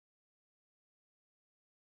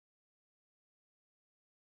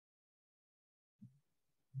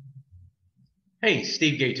Hey,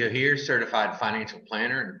 Steve Gaito here, certified financial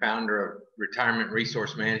planner and founder of Retirement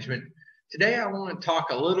Resource Management. Today, I want to talk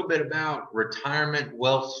a little bit about retirement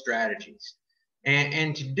wealth strategies.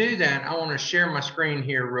 And to do that, I want to share my screen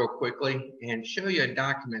here real quickly and show you a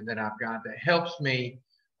document that I've got that helps me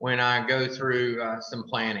when I go through some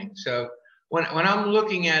planning. So when I'm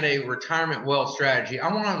looking at a retirement wealth strategy,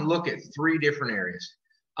 I want to look at three different areas.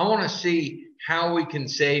 I want to see how we can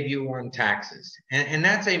save you on taxes. And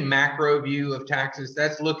that's a macro view of taxes.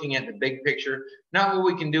 That's looking at the big picture, not what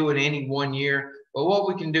we can do in any one year, but what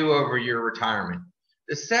we can do over your retirement.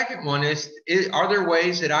 The second one is are there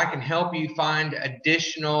ways that I can help you find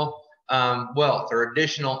additional wealth or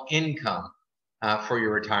additional income for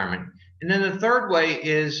your retirement? And then the third way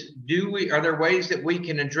is, are there ways that we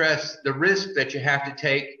can address the risk that you have to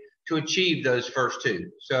take to achieve those first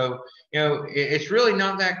two? So, it's really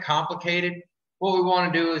not that complicated. What we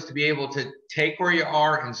want to do is to be able to take where you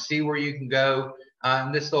are and see where you can go.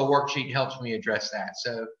 And this little worksheet helps me address that.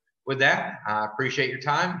 So with that, I appreciate your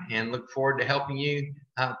time and look forward to helping you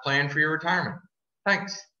plan for your retirement.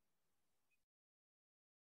 Thanks.